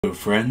Hello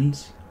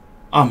friends,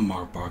 I'm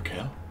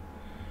Barkell,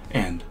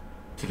 and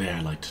today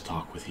I'd like to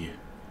talk with you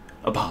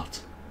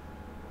about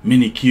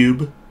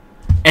Minikube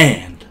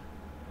and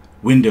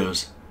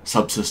Windows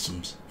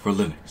Subsystems for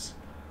Linux.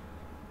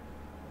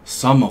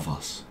 Some of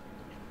us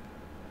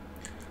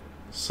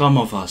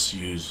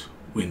use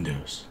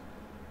Windows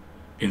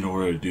in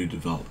order to do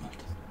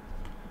development,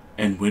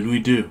 and when we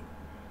do,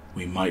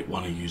 we might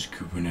want to use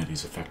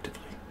Kubernetes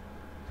effectively.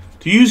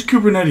 To use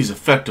Kubernetes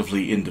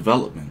effectively in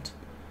development,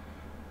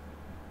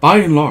 by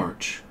and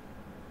large,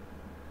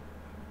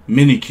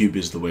 Minikube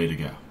is the way to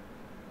go.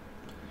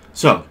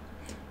 So,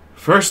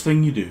 first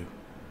thing you do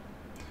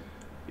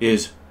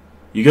is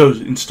you go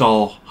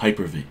install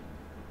Hyper-V.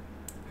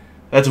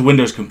 That's a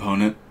Windows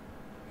component.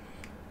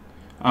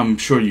 I'm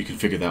sure you can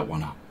figure that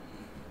one out.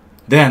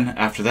 Then,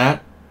 after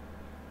that,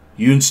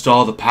 you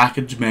install the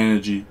package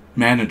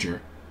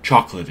manager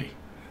chocolaty.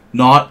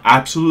 Not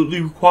absolutely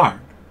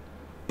required,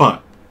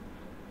 but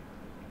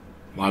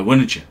why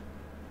wouldn't you?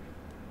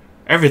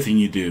 Everything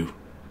you do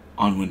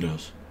on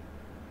Windows,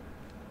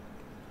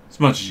 as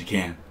much as you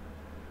can,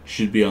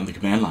 should be on the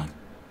command line,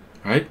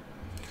 right?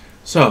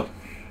 So,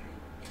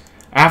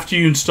 after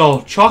you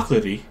install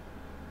chocolaty,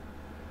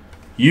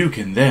 you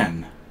can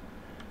then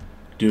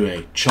do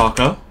a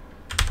choco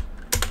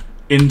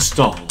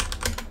install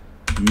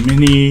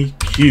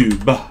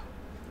Minikube.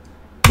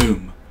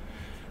 Boom.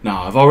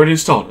 Now, I've already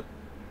installed it,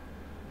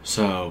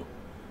 so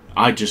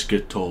I just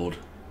get told,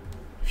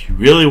 if you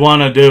really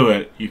want to do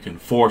it, you can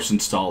force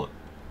install it.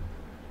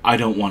 I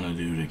don't want to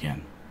do it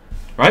again,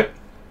 right?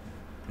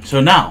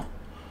 So now,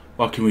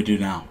 what can we do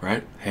now,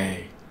 right?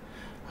 Hey,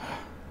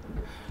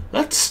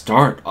 let's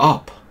start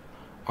up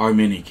our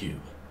Minikube,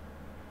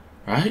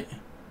 right?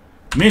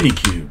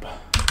 Minikube,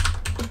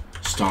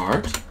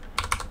 start,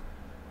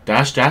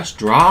 --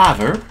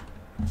 driver,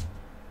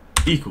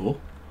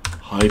 equal,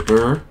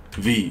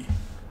 Hyper-V.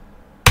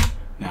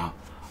 Now,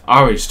 I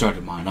already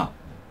started mine up,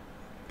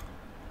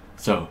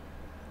 so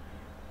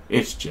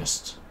it's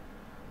just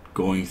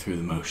going through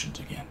the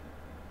motions again,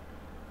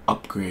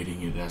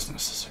 upgrading it as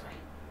necessary.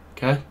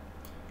 Okay?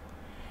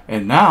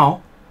 And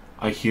now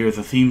I hear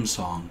the theme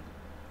song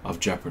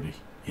of Jeopardy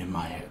in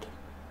my head.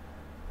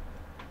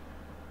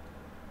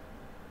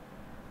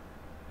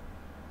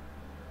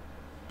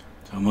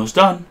 It's almost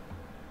done.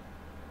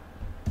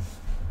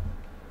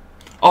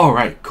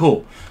 Alright,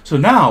 cool. So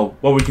now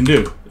what we can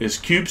do is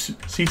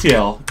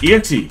kubectl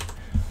exe.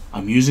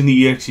 I'm using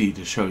the exe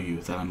to show you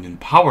that I'm in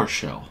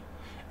PowerShell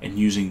and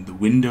using the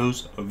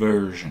Windows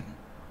version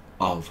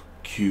of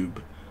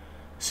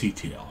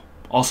kubectl,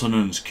 also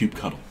known as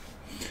kubectl.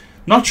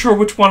 Not sure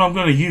which one I'm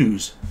going to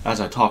use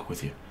as I talk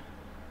with you,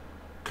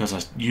 because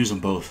I use them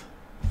both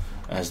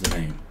as the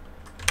name.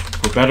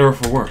 For better or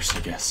for worse, I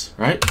guess,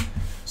 right?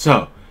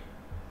 So,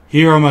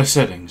 here are my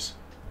settings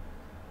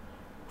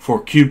for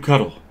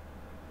kubectl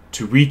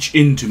to reach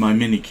into my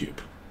Minikube.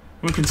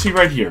 We can see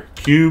right here,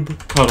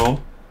 kubectl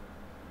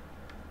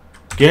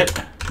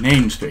get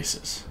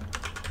namespaces.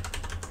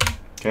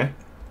 Okay.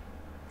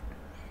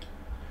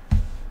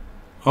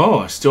 Oh,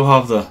 I still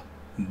have the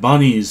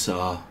bunnies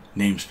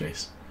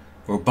namespace,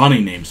 or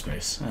bunny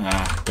namespace.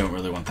 Don't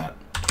really want that.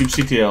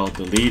 kubectl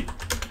delete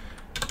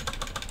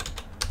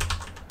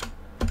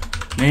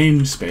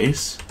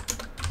namespace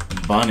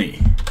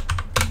bunny.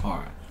 All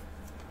right.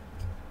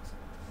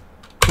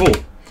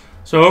 Cool.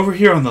 So over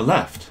here on the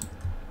left,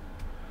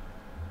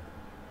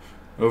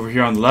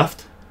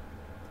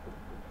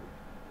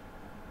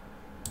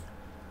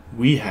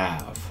 we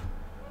have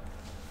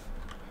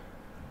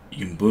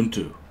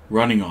Ubuntu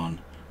running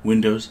on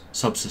Windows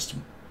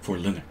Subsystem for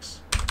Linux.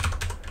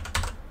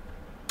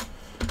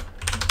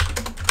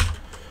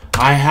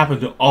 I happen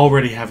to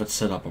already have it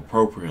set up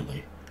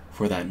appropriately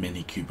for that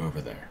Minikube over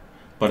there.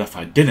 But if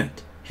I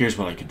didn't, here's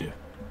what I could do.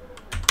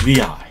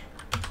 vi.cube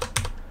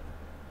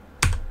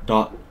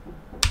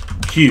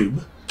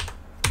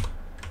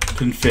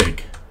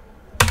config.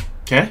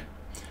 Okay?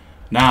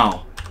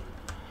 Now,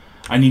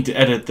 I need to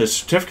edit the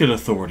certificate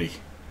authority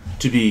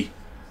to be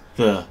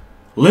the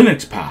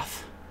Linux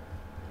path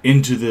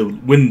into the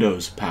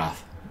Windows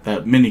path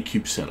that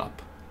Minikube set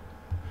up.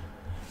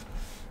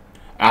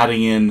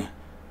 Adding in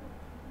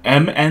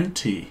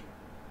MNT,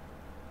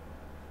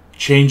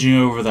 changing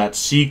over that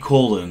C: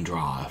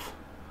 drive,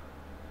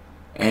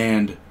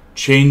 and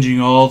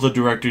changing all the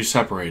directory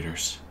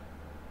separators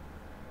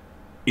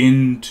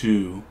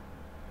into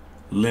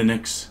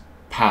Linux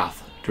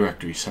path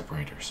directory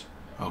separators.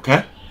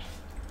 Okay?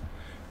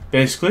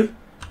 Basically,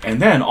 and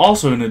then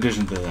also in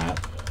addition to that,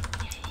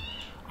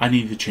 I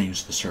need to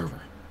change the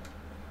server.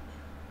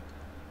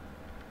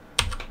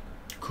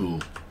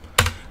 Cool.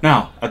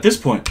 Now, at this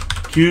point,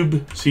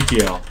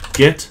 kubectl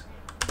get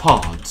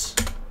pods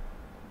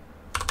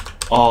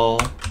all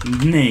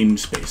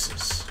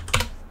namespaces.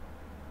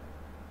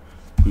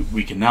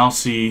 We can now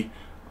see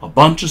a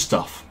bunch of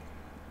stuff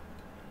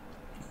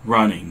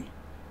running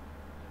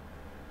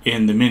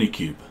in the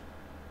Minikube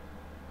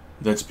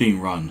that's being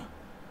run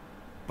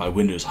by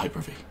Windows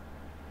Hyper-V.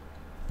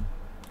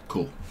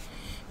 Cool.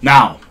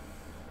 Now,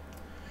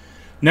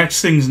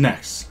 next thing's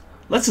next.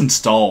 Let's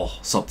install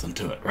something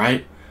to it,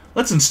 right?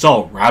 Let's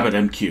install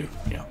RabbitMQ.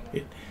 You know,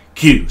 it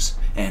queues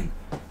and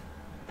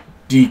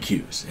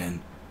dequeues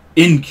and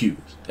inqueues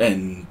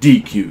and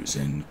dequeues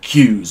and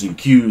queues and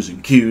queues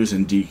and queues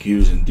and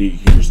dequeues and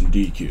dequeues and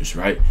dequeues,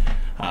 right?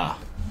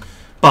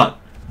 But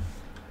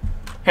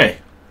hey,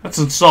 let's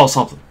install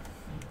something.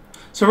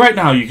 So right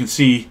now you can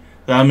see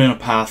that I'm in a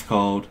path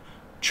called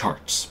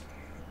charts.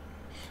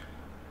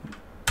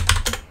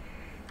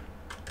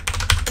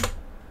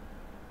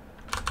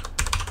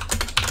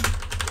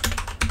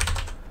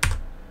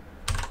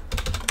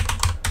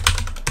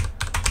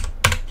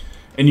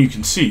 And you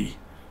can see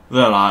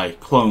that I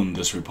cloned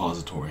this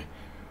repository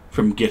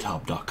from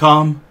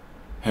github.com,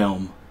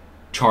 helm,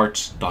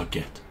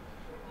 charts.git.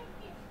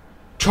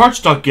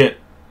 Charts.git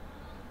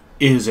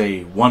is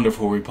a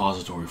wonderful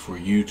repository for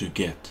you to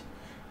get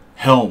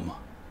Helm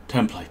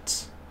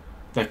templates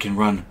that can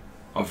run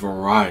a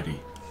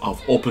variety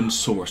of open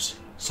source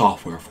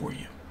software for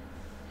you.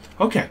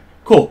 Okay,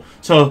 cool.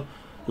 So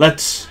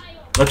let's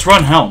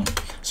run Helm.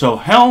 So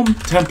Helm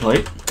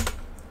template,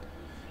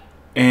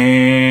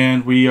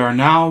 and we are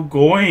now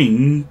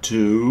going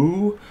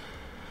to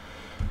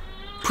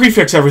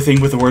prefix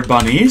everything with the word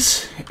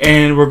bunnies,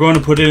 and we're going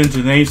to put it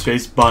into the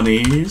namespace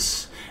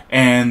bunnies.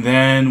 And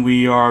then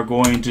we are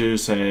going to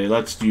say,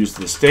 let's use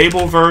the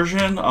stable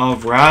version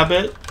of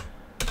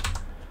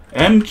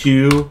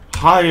RabbitMQ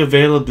high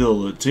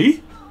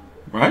availability,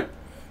 right?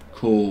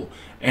 Cool.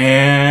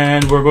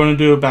 And we're going to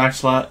do a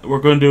backslash. We're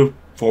going to do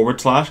forward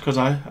slash because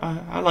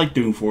I like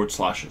doing forward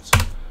slashes.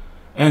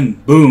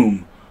 And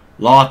boom,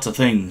 lots of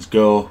things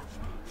go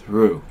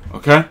through.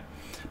 Okay,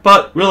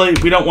 but really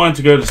we don't want it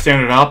to go to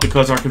standard out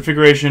because our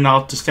configuration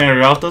out to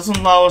standard out doesn't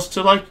allow us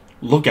to like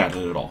look at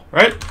it at all,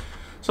 right?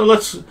 So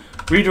let's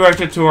redirect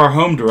it to our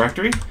home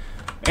directory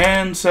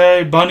and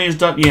say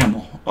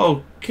bunnies.yaml.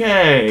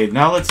 Okay,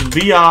 now let's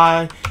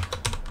vi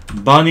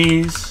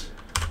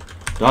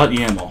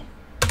bunnies.yaml.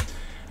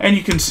 And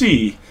you can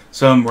see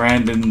some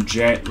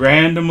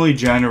randomly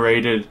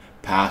generated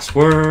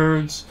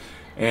passwords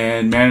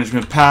and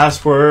management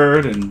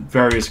password and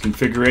various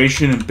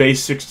configuration in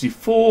base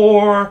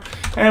 64.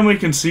 And we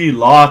can see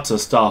lots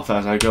of stuff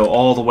as I go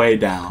all the way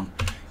down.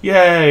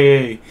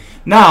 Yay!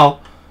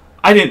 Now,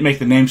 I didn't make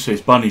the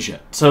namespace bunnies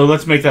yet, so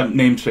let's make that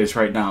namespace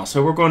right now.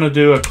 So we're going to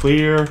do a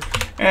clear,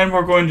 and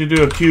we're going to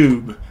do a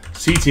cube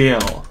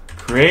ctl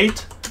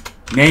create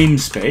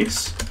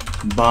namespace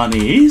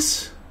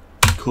bunnies.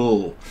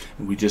 Cool.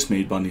 And we just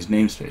made bunnies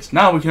namespace.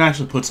 Now we can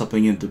actually put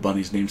something into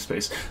bunnies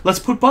namespace. Let's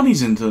put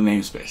bunnies into the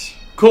namespace.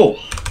 Cool.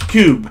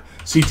 Cube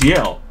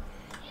ctl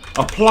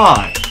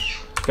apply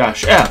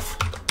 -f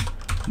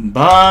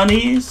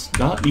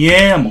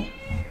bunnies.yaml.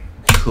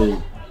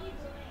 Cool.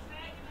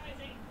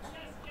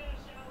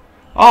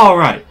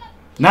 Alright,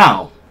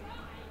 now,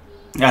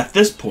 at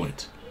this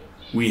point,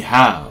 we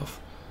have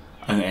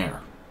an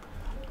error.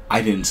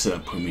 I didn't set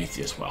up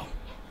Prometheus well.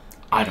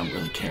 I don't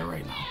really care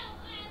right now.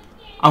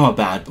 I'm a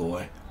bad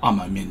boy on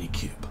my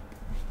Minikube.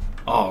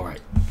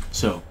 Alright,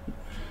 so,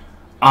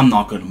 I'm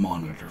not going to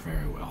monitor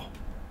very well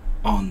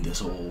on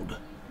this old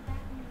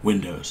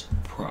Windows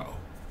Pro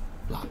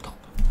laptop.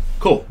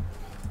 Cool.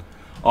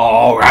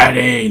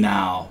 Alrighty,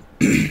 now.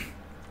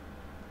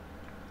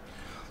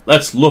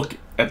 Let's look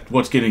at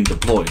what's getting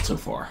deployed so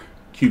far.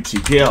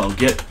 kubectl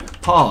get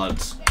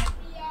pods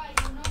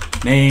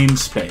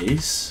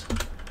namespace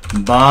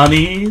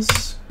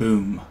bunnies,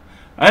 boom,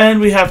 and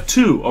we have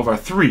 2 of our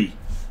 3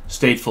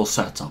 stateful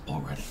sets up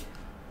already.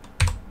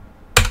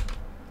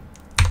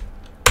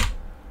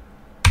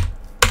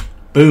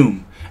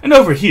 Boom. And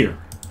over here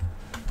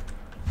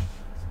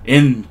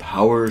in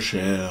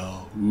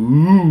PowerShell,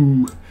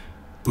 ooh,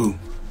 boom,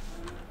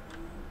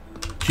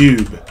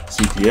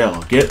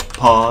 kubectl get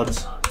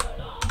pods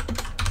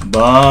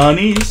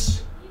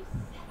bunnies.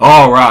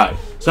 Alright,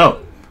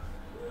 so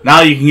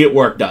now you can get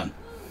work done.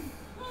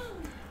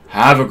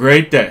 Have a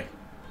great day.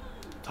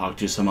 Talk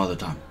to you some other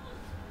time.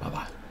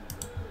 Bye-bye.